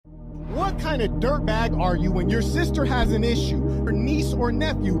What kind of dirtbag are you when your sister has an issue? Her niece or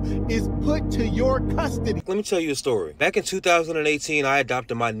nephew is put to your custody. Let me tell you a story. Back in 2018, I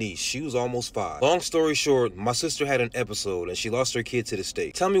adopted my niece. She was almost 5. Long story short, my sister had an episode and she lost her kid to the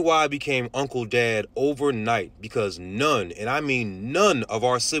state. Tell me why I became Uncle Dad overnight, because none, and I mean none, of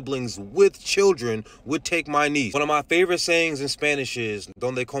our siblings with children would take my niece. One of my favorite sayings in Spanish is,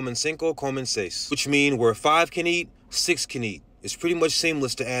 donde comen cinco, comen seis, which means where 5 can eat, 6 can eat. It's pretty much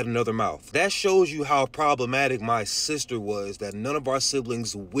seamless to add another mouth. That shows you how problematic my sister was, that none of our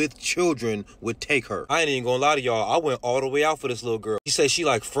siblings with children would take her. I ain't even gonna lie to y'all, I went all the way out for this little girl. She said she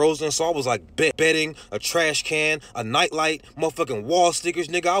like Frozen, so I was like bedding, a trash can, a nightlight, motherfucking wall stickers,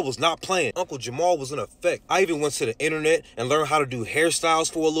 nigga. I was not playing. Uncle Jamal was in effect. I even went to the internet and learned how to do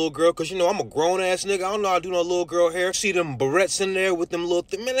hairstyles for a little girl, cause you know I'm a grown ass nigga. I don't know how to do no little girl hair. See them barrettes in there with them little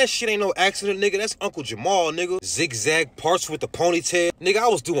things. Man, that shit ain't no accident, nigga. That's Uncle Jamal, nigga. Zigzag parts with the ponytail. Nigga, I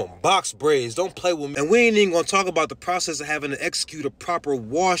was doing box braids. Don't play with me. And we ain't even gonna talk about the process of having to execute a proper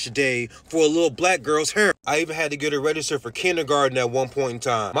wash day for a little black girl's hair. I even had to get her registered for kindergarten at one point in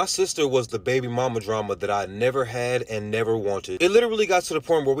time. My sister was the baby mama drama that I never had and never wanted. It literally got to the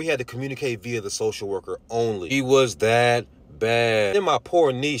point where we had to communicate via the social worker only. She was that bad. Then my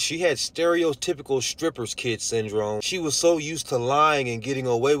poor niece, she had stereotypical stripper's kid syndrome. She was so used to lying and getting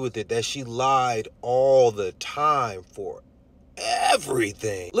away with it that she lied all the time for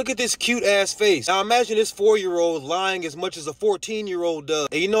everything. Look at this cute ass face. Now imagine this 4-year-old lying as much as a 14-year-old does.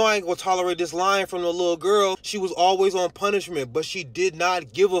 And you know I ain't gonna tolerate this lying from the little girl. She was always on punishment, but she did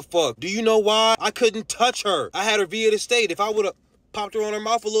not give a fuck. Do you know why? I couldn't touch her. I had her via the state. If I would have popped her on her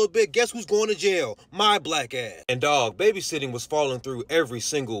mouth a little bit, guess who's going to jail? My black ass. And dog, babysitting was falling through every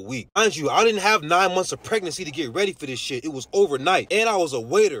single week. Mind you, I didn't have 9 months of pregnancy to get ready for this shit. It was overnight. And I was a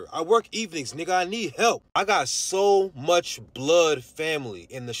waiter. I work evenings, nigga. I need help. I got so much blood family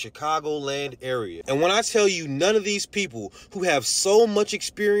in the Chicagoland area. And when I tell you none of these people who have so much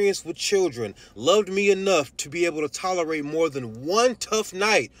experience with children loved me enough to be able to tolerate more than one tough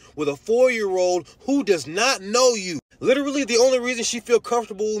night with a 4-year-old who does not know you. Literally, the only reason she feel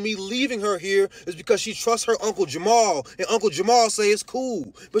comfortable with me leaving her here is because she trusts her Uncle Jamal, and Uncle Jamal say it's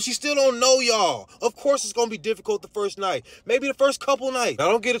cool. But she still don't know y'all. Of course it's gonna be difficult the first night. Maybe the first couple nights. Now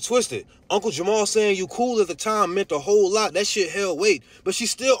don't get it twisted. Uncle Jamal saying you cool at the time meant a whole lot. That shit held weight. But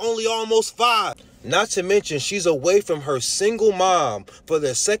she's still only almost 5. Not to mention, she's away from her single mom for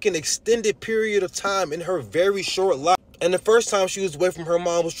the second extended period of time in her very short life. And the first time she was away from her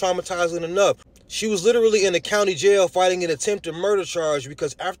mom was traumatizing enough. She was literally in the county jail fighting an attempted murder charge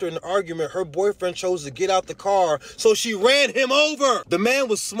because after an argument, her boyfriend chose to get out the car, so she ran him over. The man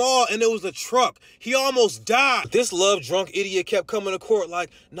was small and it was a truck. He almost died. This love-drunk idiot kept coming to court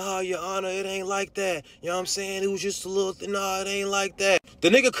like, nah, Your Honor, it ain't like that. You know what I'm saying? It was just a little thing. Nah, it ain't like that. The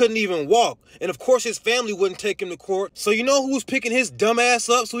nigga couldn't even walk. And of course, his family wouldn't take him to court. So you know who was picking his dumb ass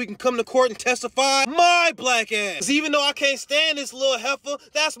up so he can come to court and testify? My black ass. 'Cause even though I can't stand this little heifer,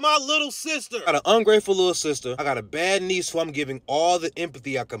 that's my little sister. I got an ungrateful little sister. I got a bad niece who I'm giving all the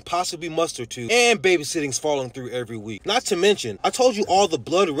empathy I can possibly muster to. And babysitting's falling through every week. Not to mention, I told you all the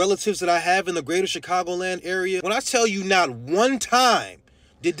blood relatives that I have in the greater Chicagoland area. When I tell you not one time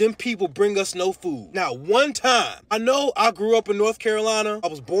did them people bring us no food. Not one time. I know I grew up in North Carolina. I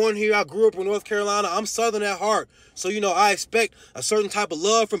was born here. I grew up in North Carolina. I'm Southern at heart. So, you know, I expect a certain type of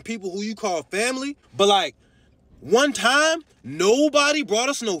love from people who you call family. But like, one time, nobody brought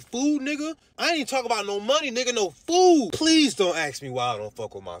us no food, nigga. I ain't even talk about no money, nigga, no food. Please don't ask me why I don't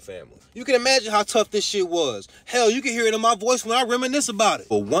fuck with my family. You can imagine how tough this shit was. Hell, you can hear it in my voice when I reminisce about it.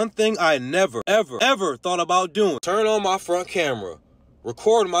 But one thing I never, ever thought about doing, turn on my front camera,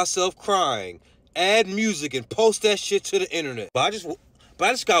 record myself crying, add music, and post that shit to the internet. But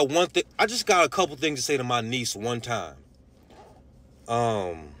I just got one thing. I just got a couple things to say to my niece one time.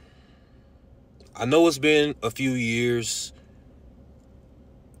 I know it's been a few years,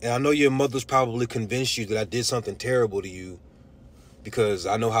 and I know your mother's probably convinced you that I did something terrible to you because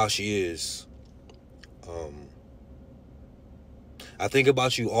I know how she is. I think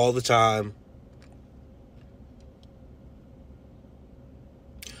about you all the time.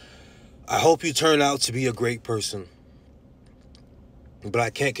 I hope you turn out to be a great person, but I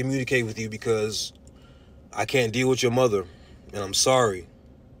can't communicate with you because I can't deal with your mother, and I'm sorry.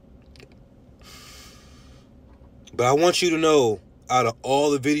 But I want you to know, out of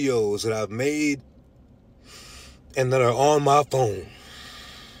all the videos that I've made and that are on my phone,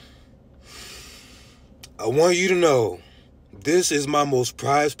 I want you to know this is my most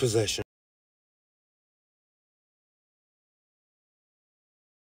prized possession.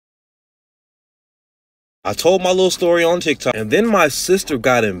 I told my little story on TikTok, and then my sister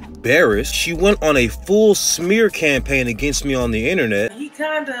got embarrassed. She went on a full smear campaign against me on the internet. He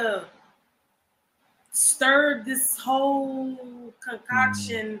kind of stirred this whole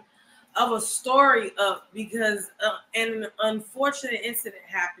concoction of a story up because an unfortunate incident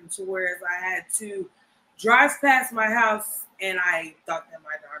happened to where I had to drive past my house and I thought that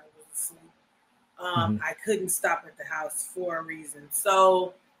my daughter was asleep. I couldn't stop at the house for a reason.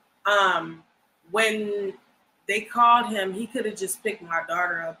 So when they called him, he could have just picked my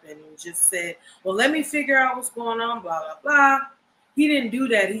daughter up and just said, well, let me figure out what's going on, blah, blah, blah. He didn't do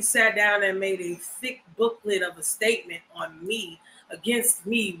that. He sat down and made a thick booklet of a statement on me, against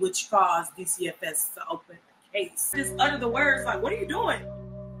me, which caused DCFS to open the case. Just utter the words like, what are you doing?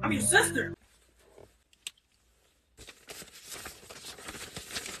 I'm your sister.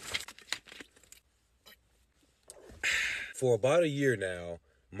 For about a year now,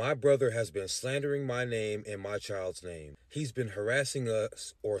 my brother has been slandering my name and my child's name. He's been harassing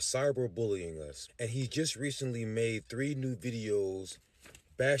us or cyberbullying us. And he just recently made 3 new videos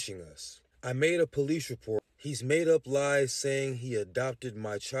bashing us. I made a police report. He's made up lies saying he adopted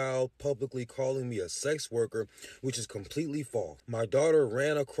my child, publicly calling me a sex worker, which is completely false. My daughter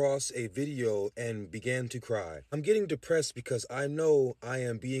ran across a video and began to cry. I'm getting depressed because I know I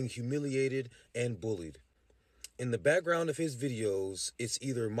am being humiliated and bullied. In the background of his videos, it's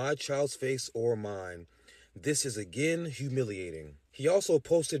either my child's face or mine. This is again humiliating. He also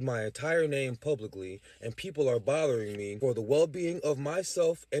posted my entire name publicly, and people are bothering me. For the well-being of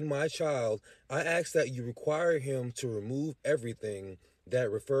myself and my child, I ask that you require him to remove everything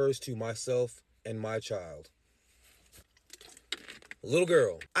that refers to myself and my child. Little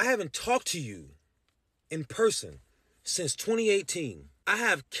girl, I haven't talked to you in person since 2018. I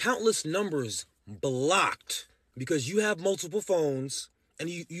have countless numbers blocked because you have multiple phones and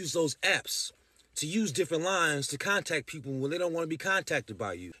you use those apps to use different lines to contact people when they don't want to be contacted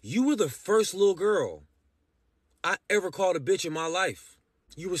by you. You were the first little girl I ever called a bitch in my life.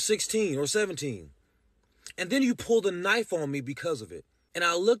 You were 16 or 17. And then you pulled a knife on me because of it. And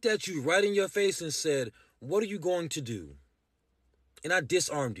I looked at you right in your face and said, what are you going to do? And I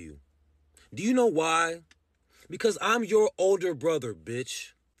disarmed you. Do you know why? Because I'm your older brother, bitch.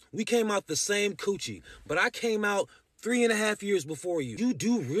 We came out the same coochie, but I came out 3.5 years before you. You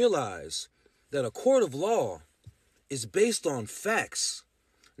do realize that a court of law is based on facts,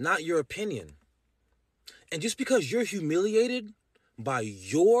 not your opinion. And just because you're humiliated by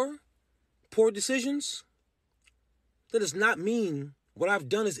your poor decisions, that does not mean what I've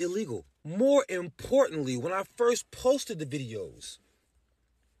done is illegal. More importantly, when I first posted the videos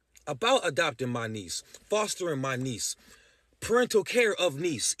about adopting my niece, fostering my niece, parental care of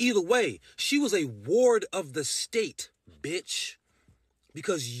niece, either way, she was a ward of the state, bitch,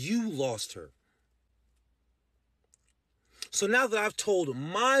 because you lost her. So now that I've told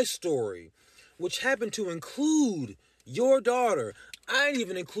my story, which happened to include your daughter, I didn't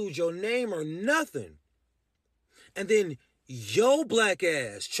even include your name or nothing. And then your black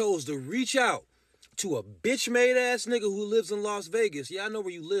ass chose to reach out to a bitch-made ass nigga who lives in Las Vegas. Yeah, I know where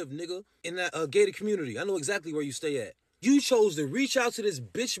you live, nigga. In that gated community. I know exactly where you stay at. You chose to reach out to this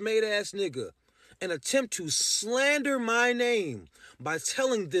bitch-made ass nigga and attempt to slander my name by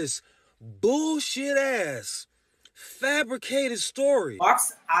telling this bullshit ass fabricated story.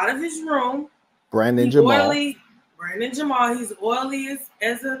 Walks out of his room. Brandon Jamal. Brandon Jamal. He's oily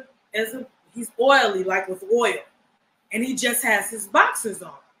he's oily like with oil, and he just has his boxers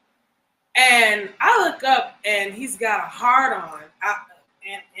on. And I look up, and he's got a heart on,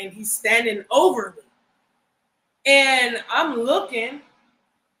 and he's standing over me. And I'm looking,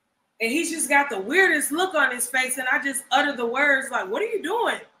 and he's just got the weirdest look on his face, and I just utter the words like, "What are you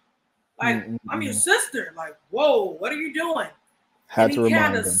doing?" Like, I'm your sister. Like, whoa, what are you doing? Had to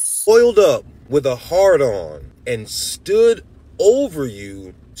remind him. Oiled up with a heart on and stood over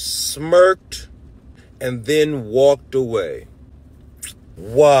you, smirked, and then walked away.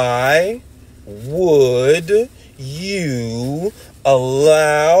 Why would you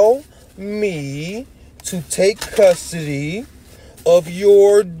allow me to take custody of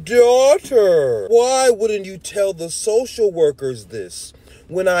your daughter? Why wouldn't you tell the social workers this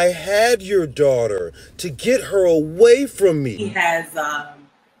when I had your daughter to get her away from me? He has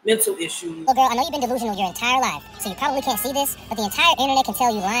mental issues. Well, girl, I know you've been delusional your entire life, so you probably can't see this, but the entire internet can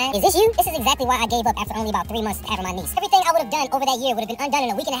tell you lying. Is this you? This is exactly why I gave up after only about 3 months having my niece. Everything I would have done over that year would have been undone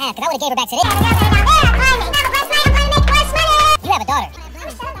in a week and a half, because I would have gave her back today. You have a daughter.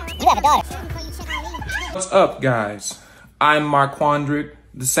 You have a daughter. What's up, guys? I'm Marquandrick,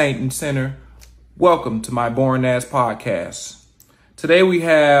 the Saint and Sinner. Welcome to my Boring Ass Podcast. Today we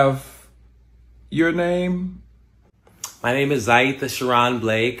have Your name? My name is Zaitha Sharon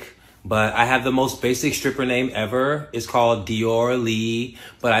Blake, but I have the most basic stripper name ever. It's called Dior Lee,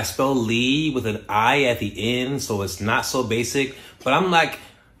 but I spell Lee with an I at the end, so it's not so basic. But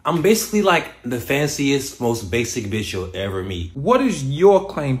I'm basically like the fanciest, most basic bitch you'll ever meet. What is your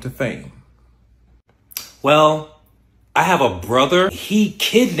claim to fame? Well, I have a brother. He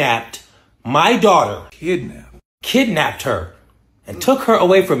kidnapped my daughter. Kidnapped her and took her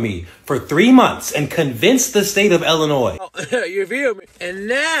away from me for 3 months and convinced the state of Illinois. You feel me? And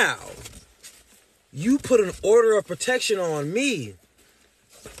now, you put an order of protection on me.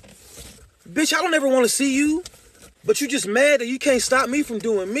 Bitch, I don't ever want to see you, but you just mad that you can't stop me from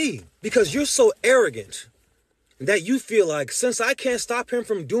doing me. Because you're so arrogant that you feel like since I can't stop him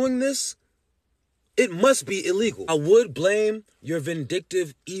from doing this, it must be illegal. I would blame your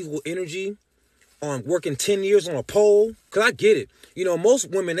vindictive, evil energy on working 10 years on a pole. Because I get it. You know, most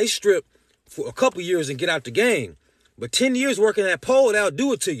women, they strip for a couple years and get out the game. But 10 years working that pole, that'll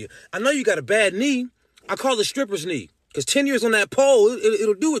do it to you. I know you got a bad knee. I call it stripper's knee. Because 10 years on that pole,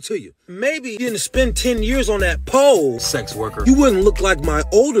 it'll do it to you. Maybe you didn't spend 10 years on that pole, sex worker. You wouldn't look like my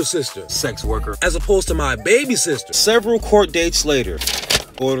older sister, sex worker, as opposed to my baby sister. Several court dates later,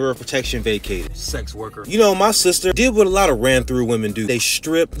 order of protection vacated, sex worker. You know, my sister did what a lot of ran-through women do. They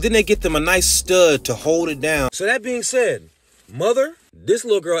strip, then they get them a nice stud to hold it down. So that being said, mother, this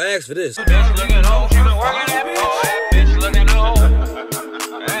little girl asked for this.